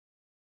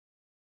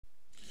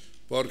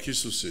Բարք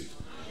Հիսուսի։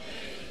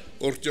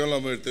 Օրհնյալ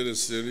ամեր Տերը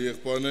սիրելի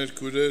եղբայրներ,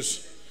 քույրեր,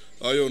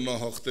 այո նա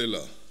հաղթել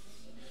է։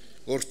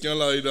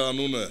 Օրհնյալ է իր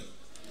անունը,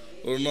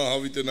 որ նա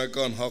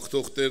հավիտենական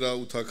հաղթող Տեր է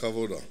ու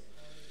թագավոր է։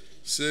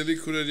 Սիրելի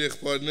քույրեր,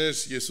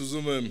 եղբայրներ, ես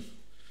ուզում եմ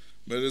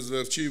մեր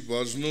վերջի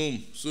բաժնում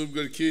Սուրբ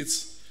գրքից,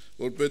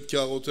 որ պետք է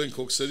աղոթենք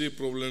հոգսերի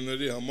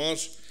խնդիրների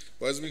համար,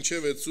 բայց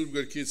մինչև այդ Սուրբ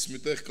գրքից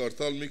միտեղ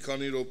կարդալ մի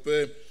քանի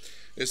րոպե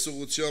այս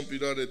ուղղությամբ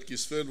իրար հետ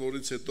կիսվել,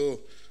 որից հետո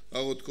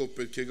աղոթքով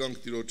պետք է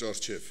գանք Տիրոջ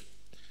առջև։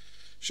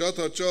 Շատ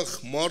հաճախ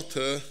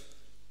մարդը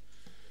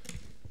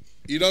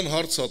իրան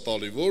հարց է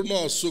տալի, որն է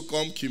Աստծո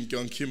կամքը իմ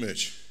կյանքի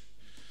մեջ։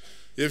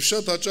 Եվ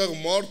շատ հաճախ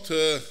մարդը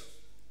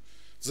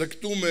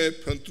ձգտում է,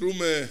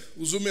 փնտրում է,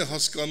 ուզում է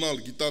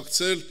հասկանալ,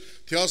 գիտակցել,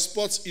 թե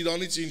Աստված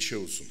իրանից ինչ է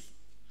ուզում։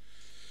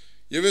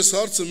 Եվ այս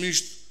հարցը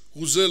միշտ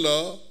հուզել է,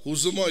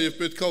 հուզում է եւ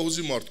պետք է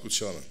հուզի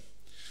մարդկությանը։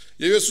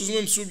 Եվ ես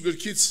ուզում եմ Սուրբ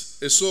գրքից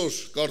այսօր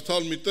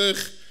կարդալ մի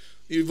տեղ,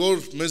 որ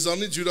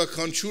մեզանից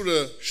յուրաքանչյուրը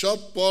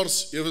շատ պարզ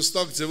եւ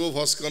հստակ ձևով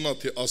հասկանա,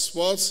 թե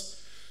Աստված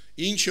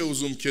ինչ է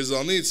ուզում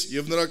քեզանից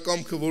եւ նրա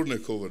կամքը որն է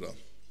քո վրա։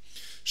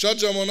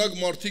 Շատ ժամանակ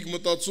մարդիկ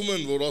մտածում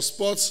են, որ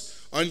Աստված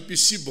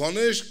այնպիսի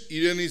բաներ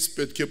իրենից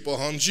պետք է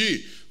պահանջի,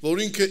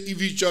 որ ինքը ի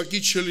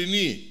վիճակի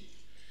չլինի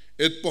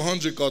այդ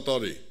պահանջը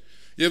կատարի։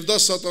 Եվ դա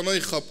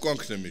սատանայի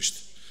խաբկանքն է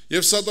միշտ։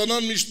 Եվ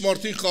սատանան միշտ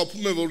մարդին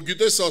խաբում է, որ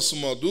գիտես,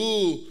 ասում է, դու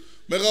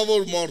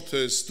մեղավոր մարդ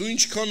ես, դու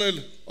ինչքան էլ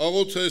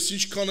աղոթես,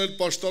 ինչքան էլ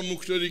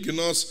պաշտամունքների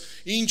գնաս,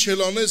 ինչ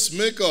էլ անես,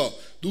 մեկ է,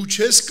 դու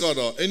չես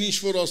կարա, այն ինչ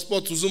որ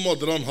Աստված ուզում է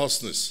դրան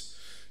հասնես։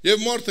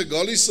 Եվ մարդը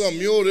գալիս է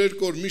մի օր,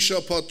 երկու օր, մի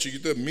շաբաթ,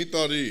 չգիտեմ, մի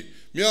տարի,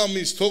 մի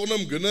ամիս,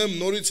 թողնեմ գնեմ,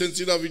 նորից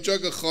հենց իր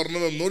վիճակը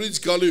խառնեմ, նորից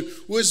գալի,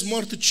 ու այս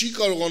մարդը չի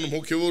կարողանում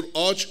հոգևոր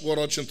աճ ու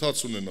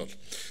առաջընթաց ունենալ։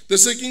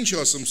 Տեսեք ինչ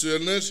ասեմ,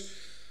 սիրելիներ,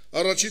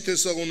 Առաջի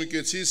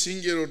Թեսաղոնիկեցիս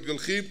 5-րդ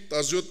գլխի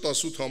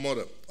 17-18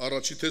 համարը։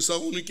 Առաջի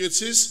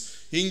Թեսաղոնիկեցիս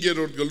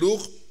 5-րդ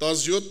գլուխ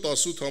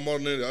 17-18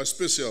 համարները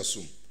այսպես է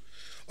ասում.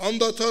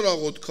 Անդադար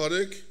աղոթք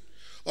արեք,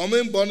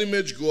 ամեն բանի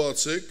մեջ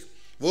գոհացեք,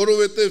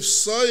 որովհետև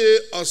սա է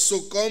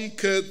Աստծո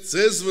կամքը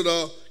ձեզ վրա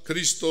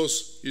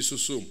Քրիստոս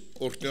Հիսուսում։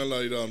 Օրհնյալ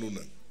է իր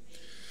անունը։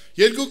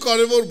 Երկու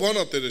կարևոր բան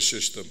է Տերը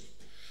շեշտում։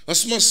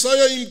 Ասում է սա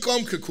է իմ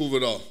կամքը քո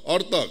վրա,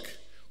 Արտակ,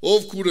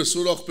 ով քուրս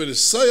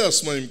ուրախբերես, սա է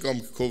ասում իմ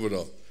կամքը քո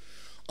վրա։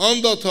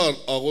 Անդադար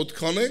աղոթք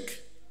անեք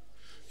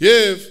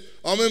եւ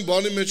ամեն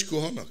բանի մեջ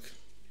գոհանաք։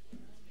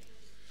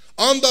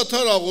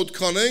 Անդադար աղոթք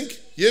անենք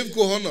եւ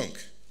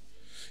գոհանանք։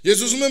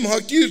 Ես ուզում եմ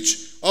հակիրճ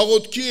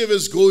աղոթքի եւ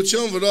այս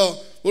գոհության վրա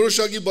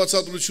որոշակի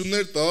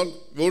բացատրություններ տալ,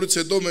 որից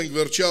հետո մենք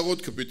վերջի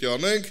աղոթքը պիտի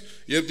անենք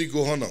եւ դի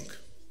գոհանանք։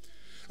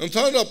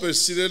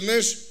 Ընդհանրապես,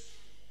 սիրելիներ,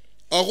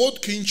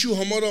 աղոթքը ինչու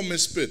համար է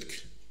մեզ պետք։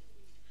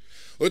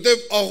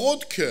 Որտեւ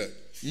աղոթքը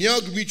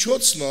միակ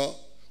միջոցն է,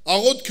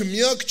 աղոթքը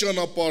միակ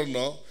ճանապարհն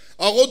է,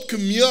 աղոթքը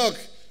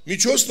միակ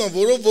միջոցն է,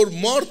 որով որ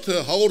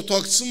մարդը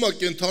հաղորդակցվում է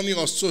կենթանի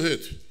Աստծո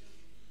հետ։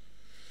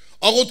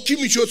 Աղոթքի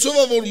միջոցով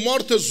է, որ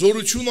մարդը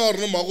զորություն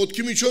առնում,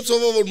 աղոթքի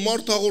միջոցով է, որ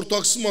մարդը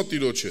հաղորդակցվում է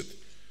Տիրոջ հետ։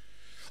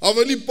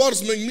 Ավելի պարզ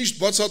մենք միշտ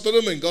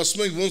բացատրում ենք,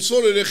 ասում ենք, ոնց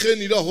որ երեխեն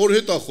իր հոր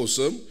հետ է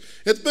խոսում,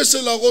 այդպես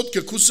էլ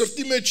աղոթքը, քո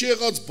սրտի մեջ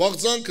եղած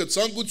բաղձանքը,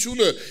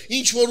 ցանկությունը,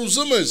 ինչ որ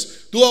ուզում ես,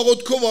 դու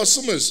աղոթքով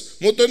ասում ես,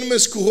 մոտենում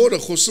ես քո հորը,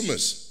 խոսում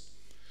ես։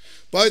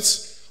 Բայց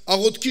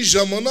աղոթքի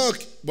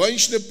ժամանակ, բա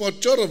ինչն է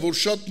պատճառը, որ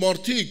շատ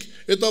մարդիկ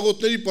այդ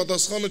աղոթների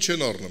պատասխանը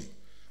չեն առնում։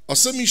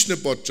 Ասեմ ինչն է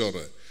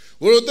պատճառը,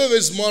 որովհետև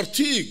այս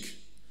մարդիկ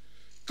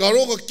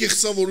կարող է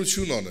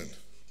կեղծավորություն անեն։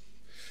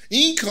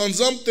 Ինք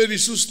անձամբ Տեր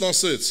Հիսուսն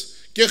ասեց,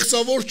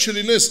 կեղծավոր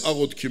չլինես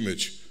աղոթքի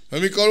մեջ։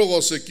 Հիմա կարող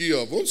ասեք,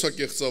 իա, ո՞նց է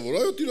կեղծավոր,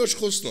 այո, Տիրոջ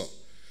խոսքն է։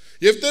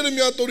 Եվ Տերը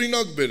մի հատ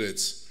օրինակ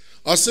բերեց,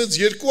 ասեց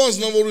երկու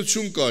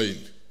անձնավորություն կային,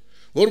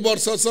 որ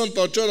բարձրացան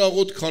տաճար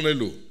աղոթք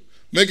անելու։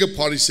 Մեկը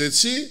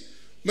փարիսեցի,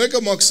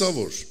 մեկը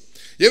մաքսավոր։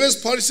 Եվ ես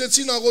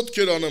փարիսեցին աղոթք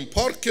էր անում,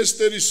 փառք քեզ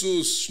Տեր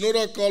Հիսուս,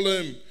 շնորհակալ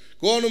եմ,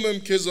 գոհանում եմ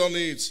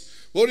քեզանից,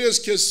 որ ես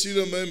քեզ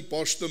սիրում եմ,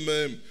 պաշտում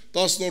եմ,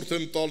 10-րդ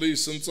եմ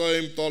տալիս, ընծա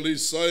եմ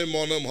տալիս, սա եմ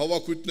անում,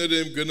 հավաքույթներ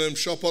եմ գնեմ,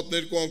 շաբաթ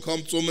 2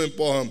 անգամ ծոմ եմ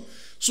պահում։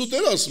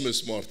 Սուտեր ասում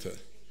ես մարդը։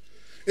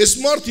 Այս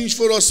մարդը ինչ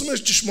որ ասում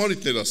ես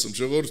ճշմարիտն էր ասում,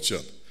 ժողովուրդ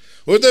ջան։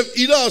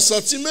 Որովհետև իր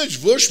ասացի մեջ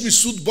ոչ մի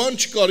սուտ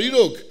բան չկար,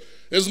 իրոք։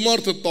 Այս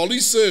մարդը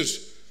տալիս էր,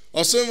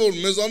 ասեմ, որ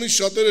մեզանից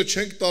շատերը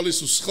չենք տալիս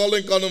ու սխալ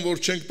ենք անում, որ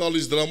չենք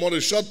տալիս, դրա համար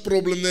շատ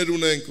խնդիրներ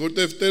ունենք,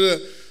 որտեվ Տերը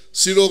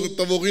սիրող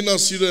տվողին է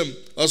սիրում,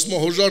 ասում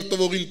է հոժար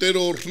տվողին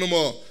Տերը օրհնում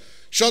է։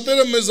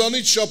 Շատերը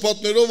մեզանից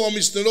շաբաթներով,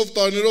 ամիսներով,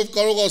 տարիներով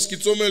կարող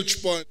ասկիծոմ էլ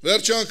չպահեն։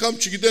 Վերջի անգամ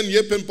չգիտեն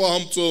երբ են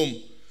պահում ծոմ։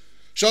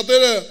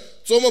 Շատերը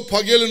ծոմը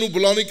փակել են ու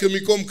բլանիկը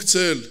մի կողմ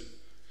գցել։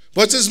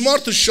 Բայց այս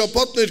մարդը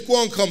շաբաթ 2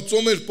 անգամ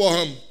ծոմ էր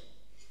պահում։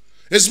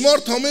 Այս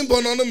մարդը ամեն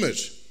բան անում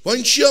էր։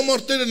 Բայց ինչի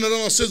համար Տերը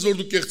նրան ասեց,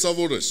 որ դու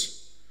կեղծավոր ես։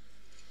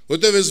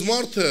 Որտեվ այս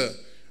մարդը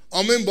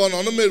ամեն բան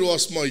անում էր ու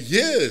ասում է,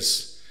 ես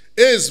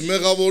այս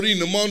մեղավորի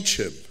նման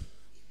չեմ։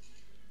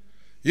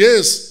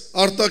 Ես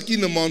Արտակի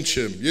նման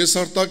չեմ, ես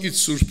Արտակից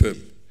սուրբ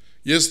եմ,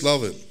 ես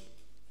լավ եմ։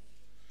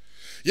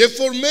 Երբ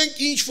որ մենք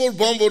ինչ որ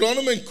բան որ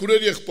անում ենք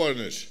քուրեր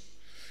եղբայրներ,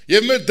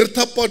 եւ մեր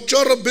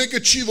դրդապատճառը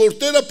բեկը չի, որ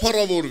Տերը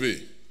փառավորվի,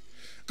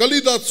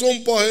 կլի դա ծոմ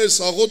պահես,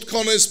 աղոթ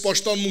կանես,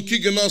 պաշտամունքի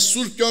գնաս,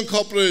 սուրբ կյանք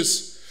ապրես,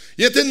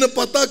 եթե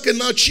նպատակը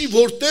նա չի,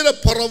 որ Տերը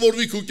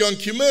փառավորվի քո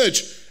կյանքի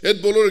մեջ,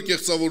 այդ բոլորը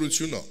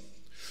կեղծավորություն է։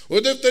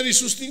 Որովհետև Տեր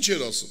Հիսուսն ինչ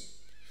էր ասում։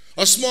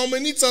 Ասում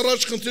ամենից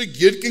առաջ խնդրեք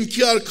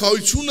երկնքի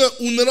արքայությունը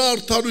ու նրա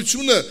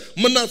արդարությունը,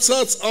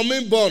 մնացած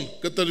ամեն բան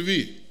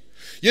կտրվի։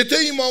 Եթե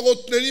իմ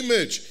աղոթների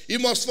մեջ,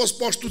 իմ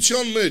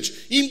աստվածպաշտության մեջ,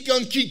 իմ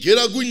կյանքի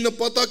գերագույն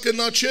նպատակը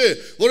նա չէ,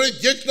 որ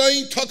այդ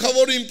երկնային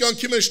թագավորը իմ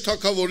կյանքի մեջ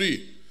թագավորի,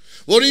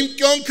 որ իմ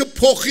կյանքը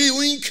փոխի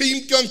ու ինքը իմ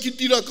կյանքի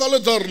տիրակալը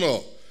դառնա,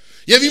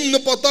 եւ իմ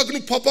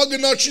նպատակն ու փափագը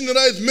նա չի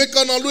նրա այդ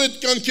մեկանալու այդ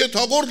կյանքի հետ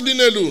հաղորդ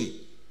լինելուն,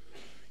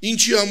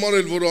 ինչի համար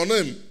էլ որ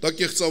անեմ, դա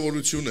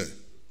կեղծավորություն է։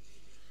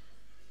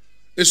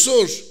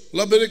 Այսօր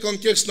լավ բերեք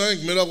անկեղծ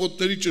նայենք մեր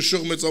աղոթների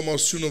ճշող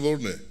մեծամասնությունը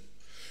որն է։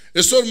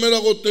 Այսօր մեր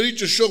աղոթների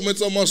ճշող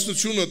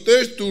մեծամասնությունը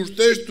Տեր տուր,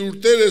 Տեր տուր,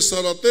 Տեր է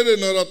սարա, Տեր է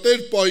նրա,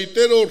 Տեր պահի,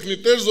 Տեր օրհնի,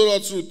 Տեր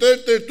զորացրու,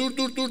 Տեր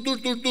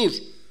տուր։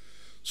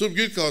 Սուրբ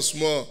Գիրքը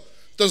ասում է,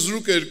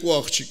 տզրուկ երկու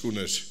աղջիկ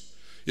ուներ,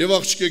 եւ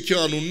աղջիկի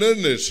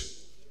անուններն էր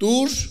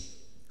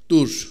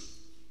տուր։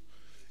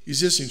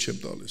 Իսկ ես ինչ եմ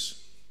տալիս։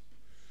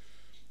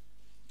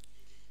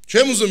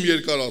 Չեմ ուզում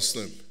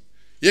երկարացնեմ։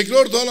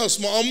 Երկրորդ բան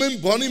ասում է, ամեն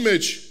բանի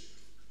մեջ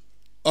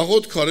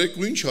աղոթք արեք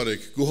ու ինչ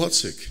արեք,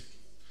 գոհացեք։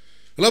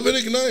 Հլա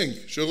բերեք նայենք,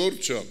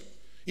 ժողովուրդ ջան,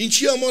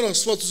 ինչի համար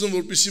Աստված ուզում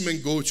որպեսզի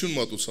մենք գոհություն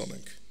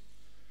մատուցանենք։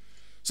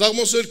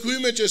 Սաղմոս 2-ի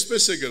մեջ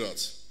այսպես է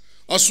գրած.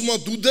 ասում է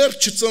դու դեռ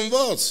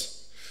չծնված,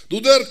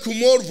 դու դեռ քո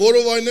մոր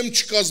որովայնեմ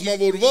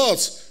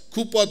չկազմավորված,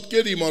 քո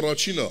պատկեր իմ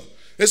առաջինը։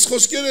 Այս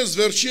խոսքերը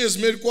վերջի այս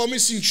երկու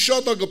ամիս ինձ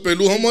շատ է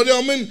գպելու, համարյա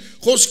ամեն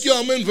խոսքի,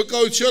 ամեն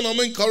վկայության,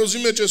 ամեն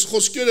քարոզի մեջ այս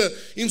խոսքերը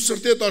իմ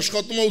սրտի հետ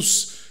աշխատում է ու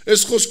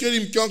այս խոսքերը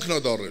իմ կյանքն է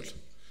դարել։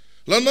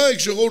 Լա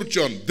նայեք ժողովուրդ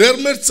ջան, դեռ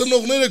մեր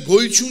ծնողները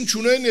գոյություն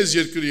չունեն այս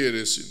երկրի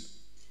երեսին։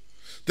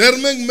 Դեռ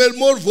մենք մեր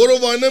մոր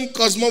որովայնեմ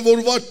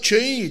կազմավորված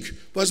չէինք,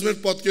 բայց մեր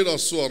պատկեր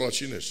Աստծո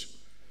առաջին էր։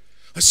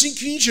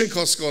 Այսինքն ինչ ենք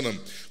հասկանում,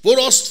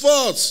 որ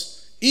Աստված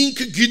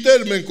ինքը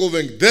գիտեր մենք ով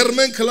ենք, դեռ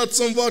մենք հլա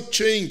ծնված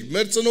չէինք,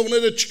 մեր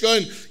ծնողները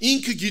չկային,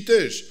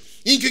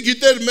 ինքը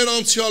գիտեր մեր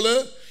անցյալը,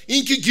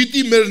 ինքը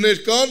գիտի մեր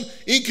ներկան,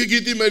 ինքը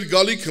գիտի մեր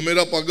գալիքը,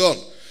 մեր ապագան։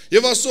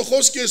 Եվ Աստծո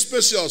խոսքը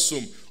այսպես է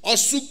ասում,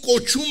 Աստծո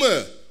կոչումը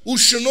ու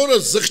շնորհը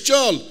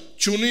զղջալ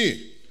չունի։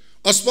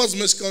 Աստված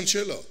մեզ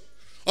կանչել է։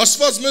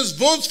 Աստված մեզ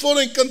ոնց որ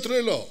ենք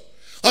ընտրել է։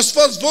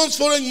 Աստված ոնց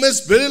որ ենք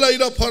մեզ բերել է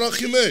իր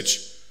փառախի մեջ։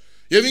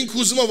 Եվ ինքը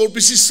ուզում է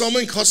որպեսզի սա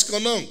մենք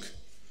հասկանանք,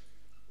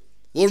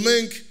 որ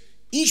մենք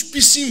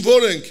ինչպիսին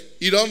որ ենք,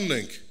 Իրանն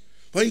ենք,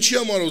 բայց ինչի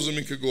համար ուզում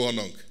ինքը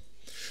գոհանանք։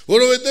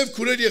 Որովհետև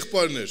քուրեր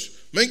եղբայրներ,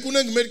 մենք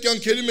ունենք մեր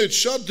կյանքերի մեջ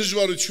շատ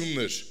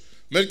դժվարություններ,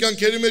 մեր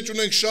կյանքերի մեջ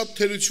ունենք շատ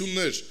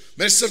թերություններ,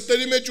 մեր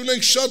սրտերի մեջ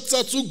ունենք շատ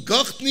ծածուկ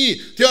գաղտնի,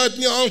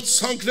 թեատնի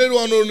անցանքներ ու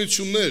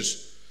անօրենություններ։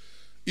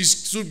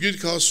 Իսկ Սուրբ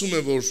Գիրքը ասում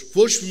է, որ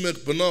ոչ մի մեղ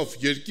բնավ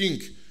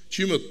երկինք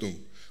չի մտնում։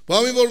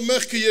 Բամի որ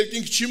մեղքը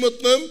երկինք չի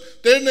մտնում,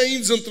 Տերն է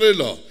ինձ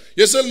ընտրել է։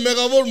 Ես էլ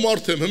մեղավոր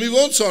մարդ եմ, հիմի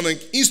ոնց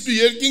անենք, ինձ պի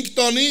երկինք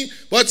տանի,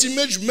 բայց իմ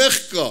մեջ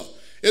մեղք կա։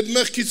 Այդ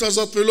մեղքից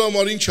ազատվելու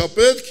համար ինչա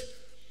պետք։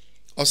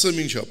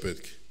 Ասեմ ինչա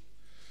պետք։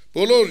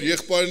 Բոլոր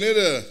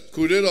եղբայրները,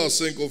 քույրերը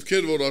ասենք,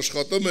 ովքեր որ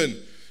աշխատում են,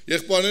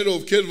 եղբայրները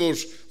ովքեր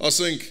որ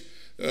ասենք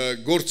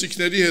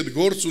գործիքների հետ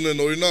գործ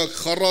ունեն, օրինակ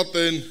խառատ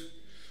են,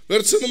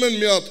 վերցնում են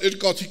մի հատ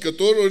երկաթի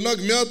կտոր,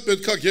 օրինակ մի հատ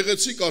պետքա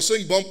գեղեցիկ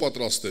ասենք բան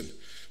պատրաստեն։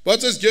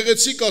 Բայց այս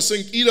գեղեցիկ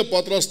ասենք իրը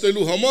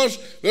պատրաստելու համար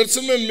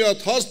վերցնում են մի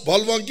հատ հաստ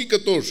բալվանկի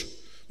կտոր,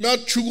 մի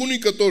հատ չուգունի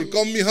կտոր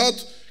կամ մի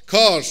հատ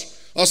քար,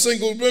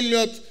 ասենք որ մի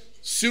հատ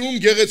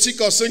սիրուն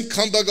գեղեցիկ ասենք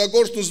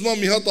քանդակագործ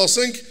ուզում մի հատ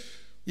ասենք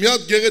մի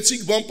հատ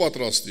գեղեցիկ բան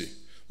պատրաստի։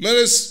 Մեր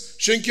այս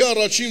շենքի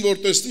առաջին որ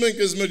տեսնում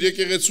ենք այս մեր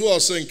եկեղեցու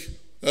ասենք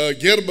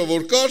գերբը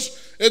որ կար,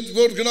 այդ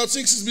որ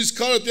գնացինք սկզբից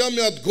քարը տիա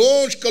մի հատ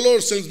գոնջ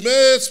կլոր sense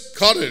մեծ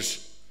քար էր։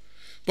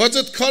 Բայց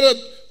այդ քարը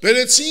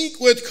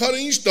բերեցինք ու այդ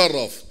քարը ինչ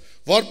դառավ։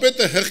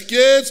 Վարպետը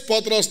հղկեց,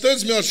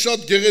 պատրաստեց, մի հատ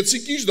շատ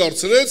գեղեցիկ ինչ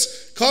դարձրեց,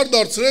 քար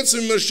դարձրեց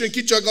մեր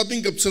շենքի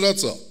ճակատին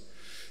կպցրածա։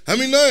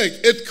 Հիմա նայեք,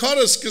 այդ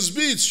քարը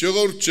սկզբից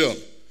ժողովուրդ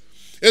ջան,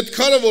 այդ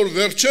քարը որ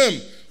վերջեմ,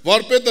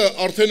 վարպետը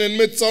արդեն այն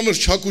մեծ ծանր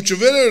չակուճը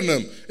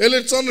վերերնեմ, էլ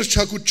այդ ծանր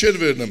չակուճ չէր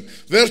վերնեմ։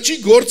 Վերջի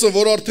գործը,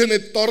 որ արդեն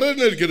այդ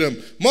տառերն էր գրեմ,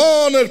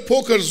 մանր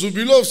փոքր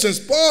զուբիլով,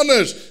 sense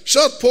բաներ,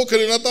 շատ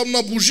փոքր են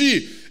ատամնա բուժի,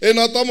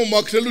 այն ատամը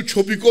մաքրելու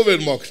չոպիկով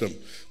էր մաքրում։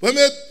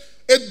 Բայց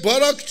այդ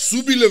բարակ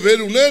զուբիլը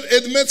վեր ուներ,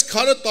 այդ մեծ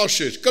քարը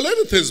տաշեր,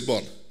 կլերը թեզ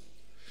բան։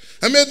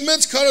 Հիմա այդ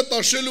մեծ քարը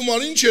տաշելու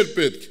համար ինչ էր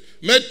պետք։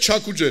 Մեծ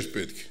չակուճ էր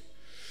պետք։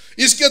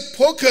 Իսկ այդ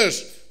փոքր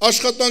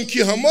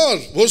աշխատանքի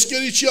համար,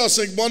 ոսկերի չի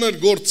ասենք մանր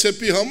գործ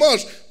ցեպի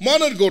համար,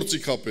 մանր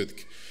գործիք է պետք։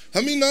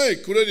 Հիմա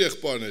նայեք, քուրեր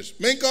եղբայրներ,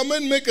 մենք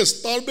ամեն մեկս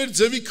տարբեր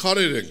ձևի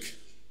քարեր ենք։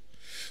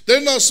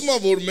 Տերն ասում է,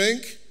 որ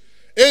մենք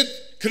այդ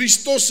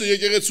Քրիստոսը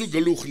եկեղեցու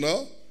գլուխն է,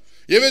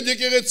 եւ այդ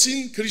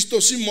եկեղեցին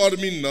Քրիստոսի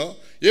մարմինն է,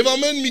 եւ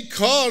ամեն մի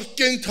քար,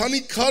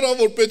 կենթանի քար է,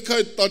 որ պետք է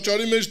այդ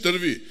տաճարի մեջ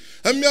դրվի։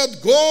 Հիմա մի հատ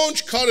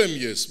գոնջ քար եմ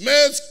ես,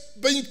 մեծ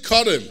բին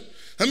քար եմ։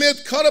 Հիմա այդ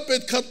քարը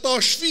պետք է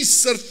տաշվի,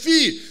 սրբի,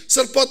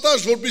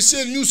 սրբատաշ,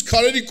 որպեսզի մյուս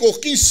քարերի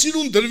կողքին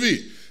սիրուն դրվի։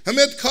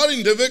 Հիմա այդ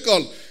քարին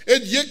դեպեկալ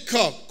այդ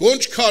եկքա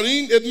գոնջ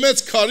քարին, այդ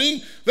մեծ քարին,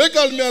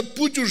 վեկալ մի հատ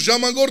փուճուր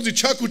ժամագործի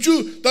չակուճու,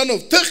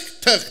 տանով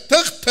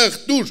թեղ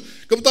դուր,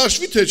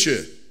 կմտաշվի թե չէ։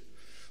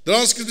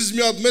 Դրանց կդից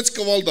մի հատ մեծ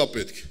կվալդա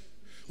պետք։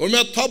 Որ մի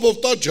հատ թափով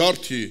տա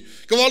ջարդի,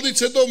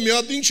 կվալդից հետո մի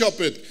հատ ինչ ա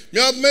պետք,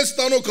 մի հատ մեծ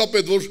տանոք ա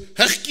պետք, որ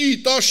հեղկի,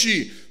 տաշի,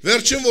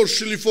 վերջեն որ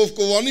շլիֆով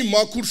կովանի,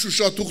 մաքուր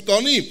շուշաթուղ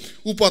տանի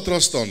ու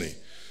պատրաստանի։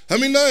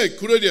 Հիմի նայեք,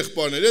 քուրեր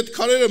եղբայրներ, այդ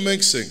քարերը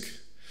մենք ենք։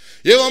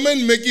 Եվ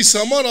ամեն մեկիս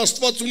համար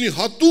Աստված ունի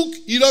հատուկ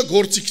իր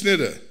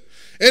գործիքները։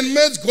 Այն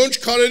մեծ գոնջ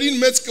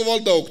քարերին մեծ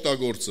կվալդա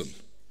օգտագործում։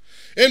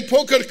 Այն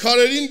փոքր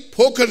քարերին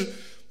փոքր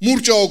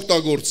մուրճա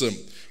օգտագործում,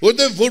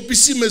 որտեղ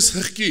որպիսի մեզ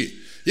հղկի։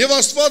 Եվ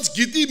Աստված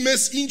գիտի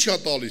մեզ ինչ է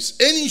տալիս։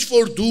 Այն ինչ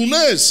որ դու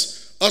ունես,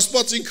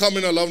 Աստված ինքը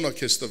ամենալավն է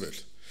քեզ տվել։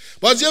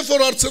 Բայց երբ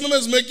որ հարցնում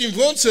ես մեկին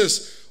ո՞նց ես,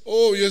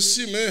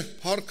 եսի մե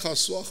փառք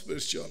Աստծո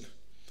ախպեր ջան։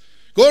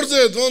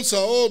 Գործը ո՞նց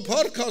է,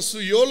 փառք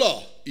Աստծո յոլա։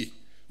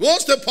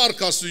 Ո՞նց թե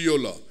փառք Աստծո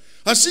յոլա։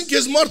 Այսինքն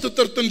ես մարդը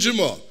տրտնջում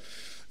է։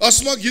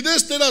 Ասում է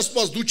գիտես Տեր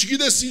Աստված, դու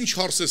չգիտես ինչ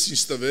հարց ես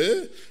ինձ տվել,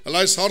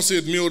 հələ այս հարցը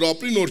հետ մի օր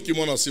ապրի նոր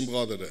կիմանաս իմ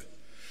ղադերը։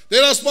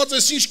 Տեր Աստված,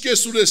 ես ինչ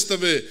կեսուր ես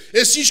տվել,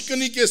 ես ինչ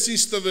կնիկ ես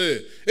ինձ տվել,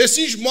 ես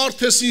ինչ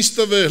մարդ ես ինձ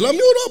տվել, հələ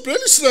մի օր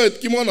ապրելիս նա հետ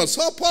կիմանաս,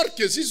 հա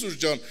փառք ես Հիսուս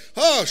ջան,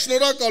 հա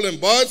շնորհակալ եմ,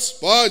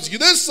 բայց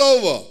գիտես սա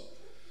ով է։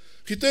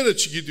 Գիտերը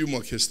չգիտի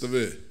ումա քեզ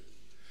տվել։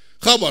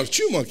 Խաբար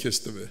չի ումա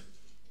քեզ տվել։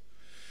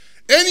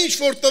 Այն ինչ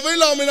որ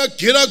տվել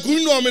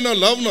ամենագերագույնն ու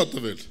ամենալավն է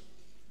տվել։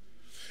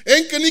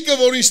 Այն կնիկը,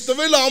 որ ինձ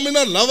տվել է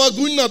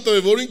ամենալավագույնն է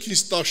տվել, որ ինքն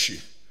ինձ տաշի։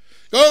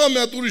 Կարող է մի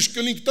հատ ուրիշ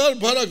կնիկ տար,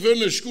 բարակ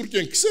վերներ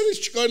շկուրկեն քսերից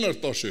չկայնար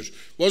տաշեր,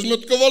 բայց մի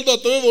հատ կվալդա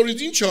տվել, որ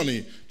ինձ ինչ անի,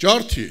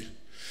 ջարդի։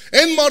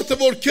 Այն մարդը,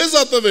 որ քեզ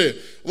է տվել,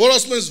 որ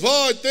ասում ես,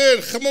 վայ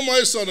Տեր, խմեմ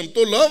այս անեմ,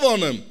 տո լավ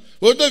անեմ,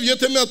 որովհետև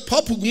եթե մի հատ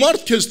փափուկ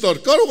մարդ քեզ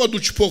տար, կարող է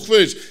դու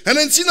չփոխվես,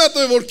 հենց ինա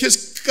տվել, որ քեզ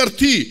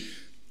կրթի,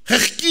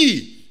 հղկի,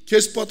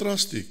 քեզ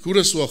պատրաստի,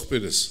 քուրես ու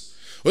ախպերես։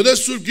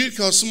 Որովհետև Սուրբ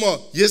Գիրքը ասում է,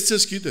 ես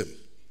ձեզ գիտեմ։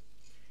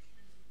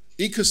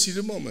 Ինքը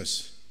սիրում է մեզ։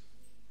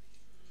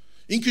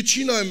 Ինքը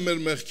չի նայում մեր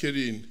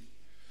մեղքերին,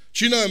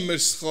 չի նայում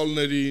մեր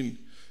սխալներին,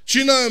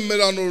 չի նայում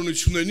մեր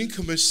անօրենություններին,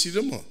 ինքը մեզ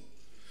սիրում է։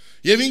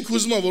 Եվ ինքը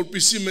ուզում է,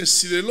 որպեսզի մեզ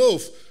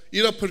սիրելով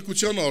իր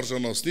փրկության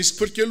արժանացնի, իսկ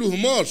փրկելու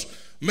համար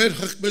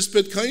մեզ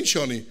պետք է ինչ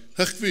անի,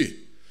 հղկվի։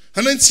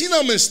 Հնեցին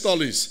է մեզ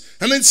տալիս,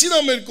 հնեցին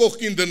է մեր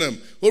կողքին դնեմ,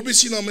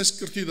 որպեսզի նա մեզ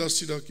կրթի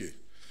դաստիարակի։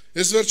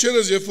 Ես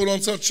վերջերս երբ որ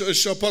անցած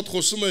շաբաթ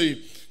խոսում էի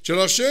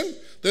Ջրաշեն,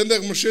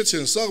 դենտեղ մշեցի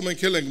են, սաղ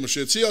մենք էլ ենք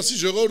մշեցի, ասի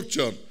ժողովուրդ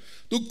ջան,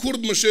 դուք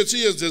քուրդ մշեցի,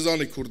 ես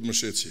ձեզանի քուրդ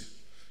մշեցի։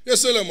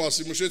 Ես էլ եմ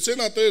ասի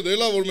մշեցին, ատեր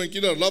դելա, որ մենք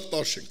իրար լավ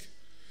տաշենք։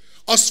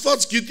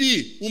 Աստված գիտի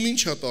ում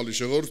ինչ է տալի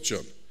ժողովուրդ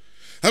ջան։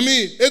 Հիմի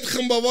այդ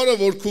խմբավարը,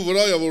 որ քու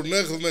վրա է, որ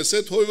նեղվում ես,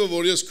 այդ հույվը,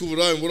 որ ես քու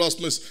վրա եմ, որ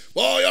ասում ես,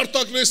 վայ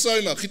Արտակն էս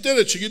այնա,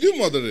 խիտերը չգիտի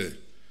ում ա դրել։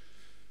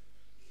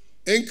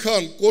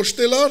 Այնքան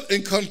կոշտելար,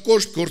 այնքան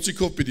կոշտ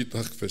գործիքով պիտի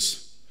թաղվես։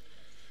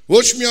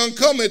 Ոչ մի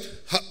անգամ այդ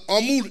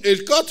ամուր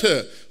երկաթը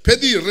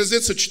Փեդի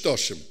ռեզեցը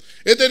չտաշեմ։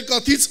 Այդ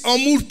երկաթից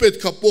ամուր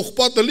պետքա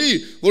պողպատլի,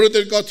 որ այդ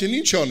երկաթին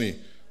ինչ անի,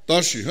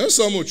 տաշի, հա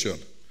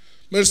Սամոջան։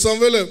 Մեր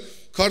Սամվելը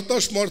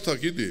քարտաշ մարդա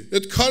գիտի։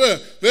 Այդ քարը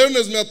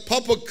վերնես մի հատ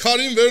փափը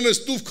քարին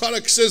վերնես տուվ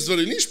քարը քսես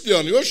վրին, ինչ պիտի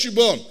անի, ոչի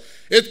բան։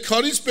 Այդ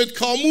քարից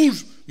պետքա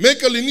ամուր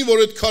մեկը լինի,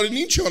 որ այդ քարին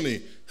ինչ անի,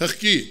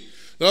 հղկի։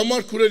 Դրա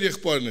համար քուրեր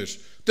եղբայրներ,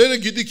 Տերը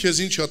գիտի քեզ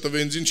ինչ ա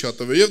տվել, ինձ ինչ ա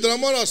տվել։ Եվ դրա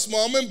համար ասում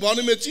ամեն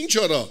բանի մեջ ինչ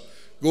արա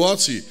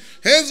գոհացի։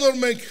 Հենց որ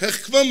մենք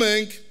հղկվում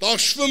ենք,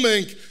 տաշվում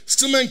ենք,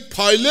 սկսում ենք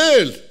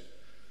փայլել,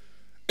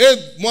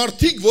 այդ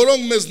մարդիկ,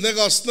 որոնք մեզ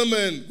նեղացնում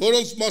են,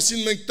 որոնց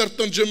մասին մենք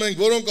տրտնջում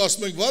ենք, որոնք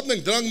ասում ենք վատն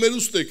ենք, դրանք մեր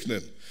ուստեկն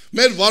են,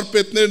 մեր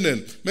վարպետներն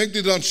են, մենք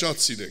դրանք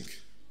շատ սիրենք։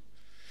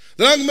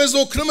 Դրանք մեզ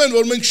օգնում են,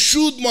 որ մենք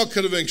շուտ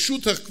մաքրվենք,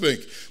 շուտ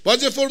հղկվենք,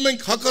 բայց երբ որ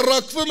մենք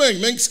հակառակվում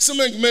ենք, մենք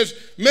սկսում ենք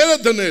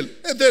մերը դնել,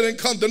 դեր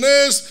այնքան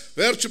դնես,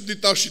 վերջը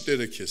պիտի տաշի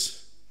Տերը քեզ։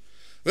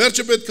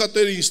 Վերջը պետքա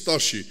Տերը ինձ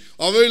տաշի։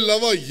 Ավելի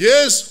լավ է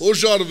ես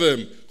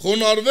հոժարվեմ,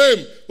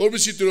 խոնարհվեմ,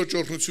 որպեսզի Տիրոջ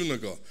օրհնությունը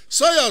գա։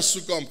 Սա է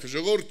Աստծո կամքը,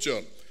 ժողովուրդ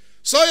ջան։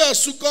 Սա է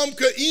Աստծո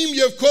կամքը իմ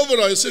եւ քո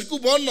վրա, ես երկու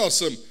բանն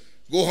ասեմ,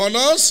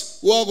 գոհանաս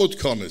ու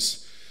աղոթք անես։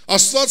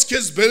 Աստված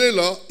քեզ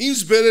բերել է,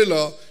 ինձ բերել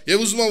է,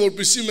 եւ ուզում եմ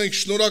որպեսզի մենք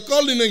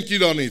շնորհակալ լինենք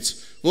Իրանից,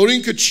 որ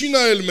ինքը չի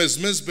նայել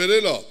մեզ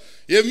բերել է,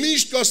 եւ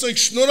միշտ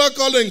կասենք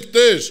շնորհակալ ենք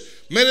Տեր,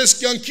 մեր այս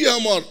կյանքի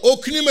համար,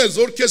 օգնի մեզ,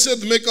 որ քեզ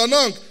հետ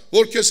մեկանանք,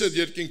 որ քեզ հետ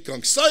երկինք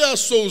կանք։ Սա է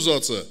Աստծո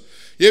ուզածը։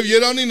 Եվ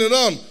երանի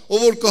նրան,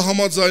 ով որ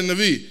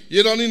կհամաձայնվի,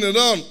 երանի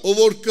նրան,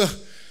 ով որ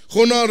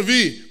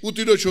կխոնարհվի ու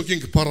Տիրոջ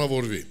հոգին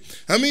կփառավորվի։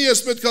 Հիմա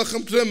ես պետքա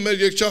խնդրեմ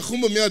մեր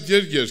երգչախումբը մի հատ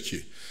երգ երգի։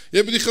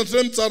 Եվ պիտի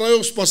խնդրեմ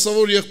ծառայող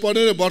սպասավոր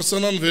եղբայրները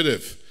բարձրանան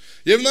վերև։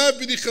 Եվ նաև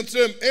պիտի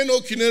խնդրեմ այն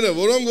հոգիները,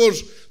 որոնք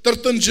որ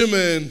տրտնջում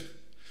են,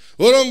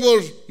 որոնք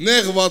որ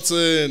նեղված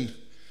են,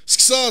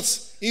 սկսած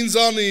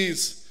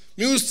ինձանից,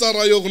 մյուս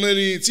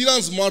ծառայողներից,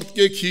 իրանց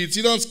մարդկեքից,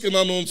 իրանց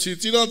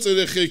կնանոնցից, իրանց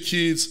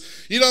երեխեքից,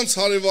 իրանց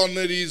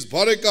հարևաններից,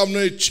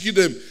 բարեկամներից,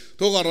 չգիտեմ,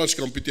 թող առաջ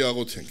կամ պիտի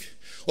աղոթենք։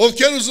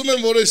 Ովքեր ուզում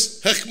են, որ այս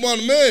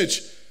հղկման մեջ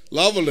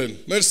լավը լեն։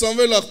 Մեր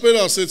Սամվել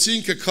աղբերը ասեցի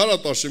ինքը քարա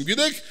տաշեմ։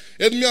 Գիտեք,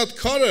 այդ մի հատ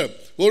քարը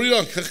որ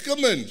իրանք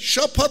խղկում են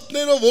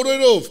շաբաթներով,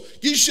 օրերով,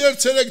 գիշեր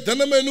ցերեկ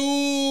դնում են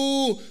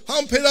ու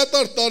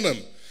համբերատար տանեմ։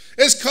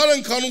 Այս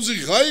քարն քանուզի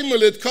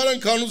գայմել, այդ քարն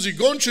քանուզի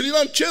գոնչել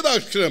իրան չէ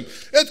դաշքրեմ։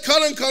 Այդ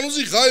քարն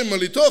քանուզի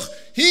գայմելի թող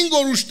 5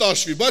 օր ուշ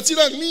տաշվի, բայց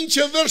իրանք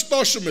մինչև վերջ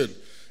տաշում են։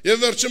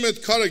 Եվ վերջում այդ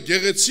քարը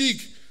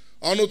գեղեցիկ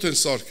անոթ են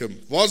սարքեմ,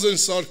 վազ են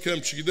սարքեմ,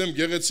 չգիտեմ,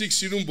 գեղեցիկ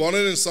սիրուն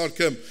բաներ են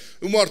սարքեմ,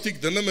 ու մարդիկ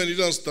դնում են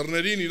իրանց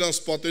դռներին, իրանց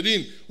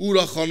պատերին ու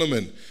ուրախանում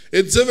են։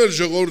 Այդ ձև էլ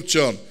ժողովուրդ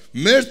ջան,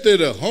 մեր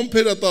Տերը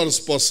համբերատար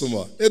սպասում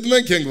է։ Այդ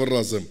մենք ենք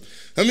վռազեմ։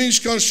 Հիմա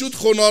ինչքան շուտ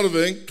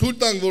խոնարհվենք, թույլ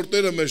տանք, որ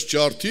Տերը մեզ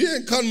ջարդի,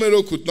 այնքան մեր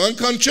օգուտն,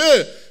 այնքան չէ,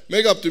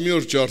 մեկ ապտի մի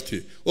օր ջարդի։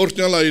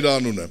 Օրհնյալ է իր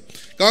անունը։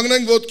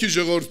 Կանգնենք ոտքի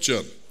ժողովուրդ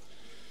ջան։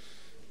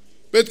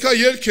 Պետքա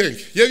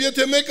երգենք, եւ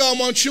եթե մեկը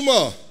ամանչում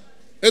է,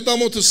 այդ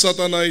ամոթը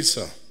սատանայից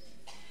է։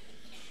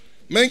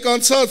 Մենք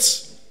անցած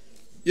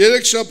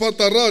 3 շաբաթ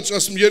առաջ,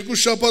 ասում 2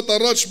 շաբաթ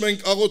առաջ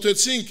մենք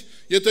աղոթեցինք,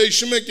 եթե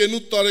հիշում եք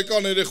 8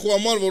 տարեկան երեխու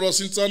համար, որ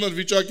ասին ծանր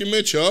վիճակի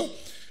մեջ է,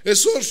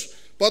 այսօր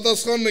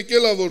պատասխանն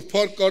եկել է, որ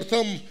փառք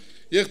կարդամ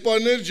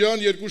եղբայրներ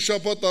ջան 2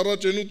 շաբաթ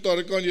առաջ 8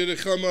 տարեկան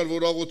երեխա համար,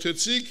 որ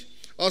աղոթեցիք,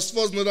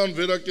 Աստված նրան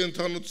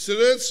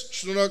վերակենդանացրեց,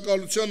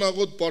 շնորհակալության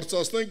աղոթ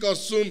բարձրացնենք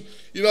Աստծուն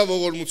իր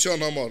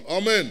ողորմության համար։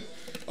 Ամեն։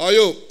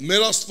 Այո,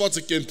 մեր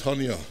Աստվածը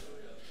կենդանի է։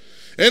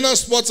 Այն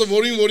Աստվածը,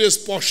 որին որ ես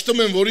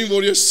պաշտում եմ, որին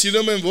որ ես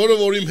սիրում եմ, որը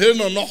որ իմ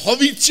հերն է, նա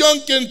հավիտյան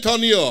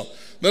կենդանի է։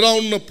 Նրա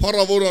անունը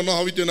փառավոր է, նա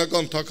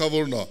հավիտենական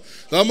թագավորն է։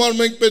 Դա համար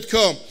մենք պետք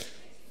է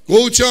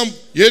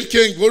գոհությամբ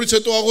երգենք, որից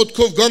հետո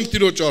աղոթքով գանք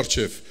Տիրոջ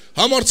առջև։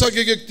 Համարձակ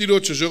եկեք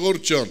Տիրոջը,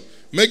 ժողովուրդ ջան,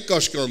 մեկ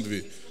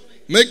կաշկանդվի,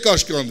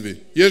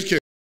 երգենք։